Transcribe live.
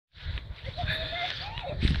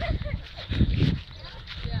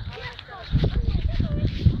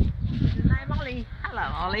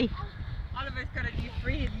Ollie. Oliver's got a new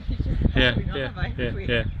friend. He's just Yeah, following yeah, Oliver yeah,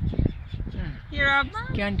 everywhere. yeah. Here,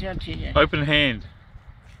 Go and tell TJ. Open hand.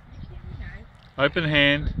 Open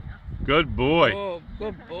hand. Good boy. Oh,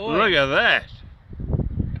 good boy. Look at that.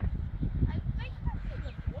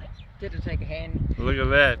 Did it take a hand? Look at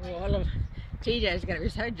that. Oh, Oliver. TJ's going to be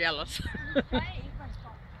so jealous. Where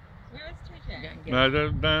is TJ? No,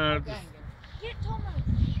 no. Get Thomas.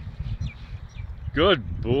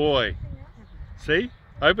 Good boy. See?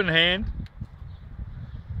 Open hand.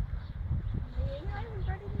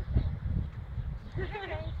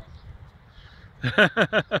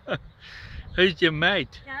 Who's your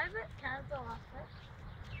mate?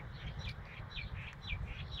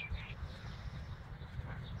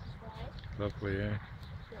 Lovely, eh?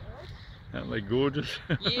 Aren't they gorgeous?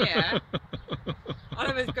 Yeah.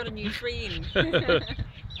 Oliver's got a new friend. Give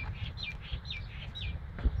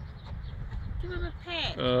him a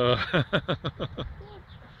pat.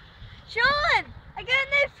 Sean, I got a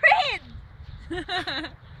new friend.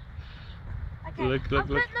 Okay, Look, I'll look.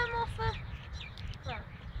 put them off the front.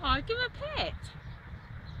 Oh, give him a pat.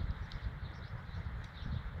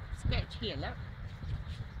 Scratch here, look.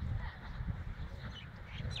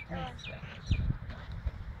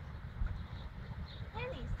 And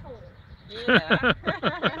he's tall. Yeah.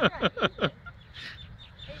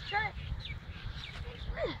 He's trying.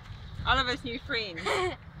 Oliver's new friend.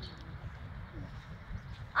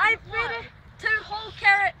 I've read 2 whole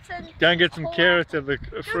carrots and Go and get some whole carrots at the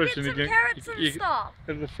Go fridge. get and some carrots and you stuff.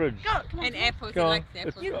 at the fridge. Go, come on. And apples, Go he on. likes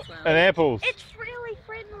apples as well. And apples. It's really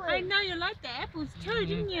friendly. I know you like the apples too,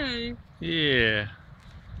 didn't you? Yeah.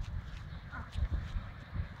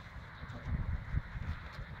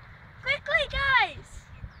 Quickly, guys.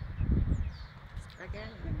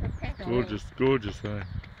 Gorgeous, gorgeous, eh?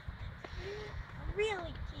 Really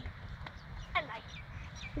cute. I like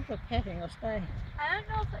it. People patting or stay. I don't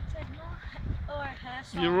know if it's a knot or her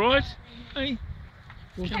song. You right? Hey,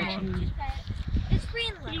 It's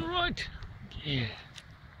friendly. you right? Yeah.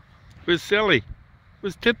 Where's Sally?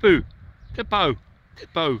 Where's Tipu? Tippo.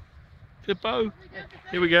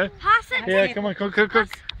 Here we go. Pass it. Yeah, come on,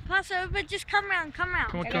 quick. Pass over. Just come round. Come round.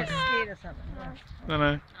 Come on, I come got on. scared or something. No.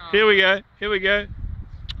 No. Here we go.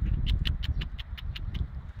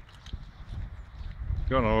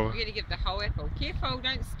 Go on, We're Oliver. going to give the whole apple. Careful,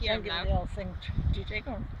 don't scare Don't him give now. the old thing. TJ,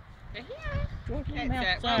 go on. Here. George, That's mouth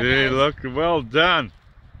it. side. Yeah, look, well done.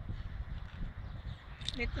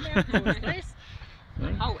 Let them out, George, please.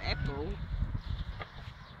 The whole apple.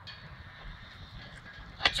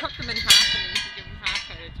 Chop them in half and then you can give them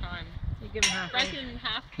half at a time. You give them half. Break it in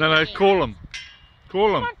half. No, Yeah. call them.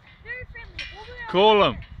 Very friendly. All the way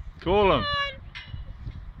around. Call them.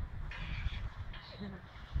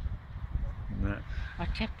 No. I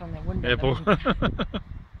tapped on the window. Apple.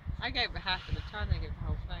 I gave it half at a time, they give the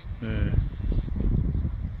whole thing. Yeah.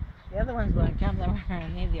 The other ones won't come, they won't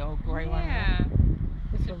come. They're the old grey ones. Yeah.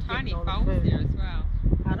 This Some one's tiny getting all the folds food. there as well.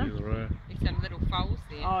 Pardon? You're right. There's some little folds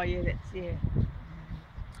there. Oh yeah, that's, yeah.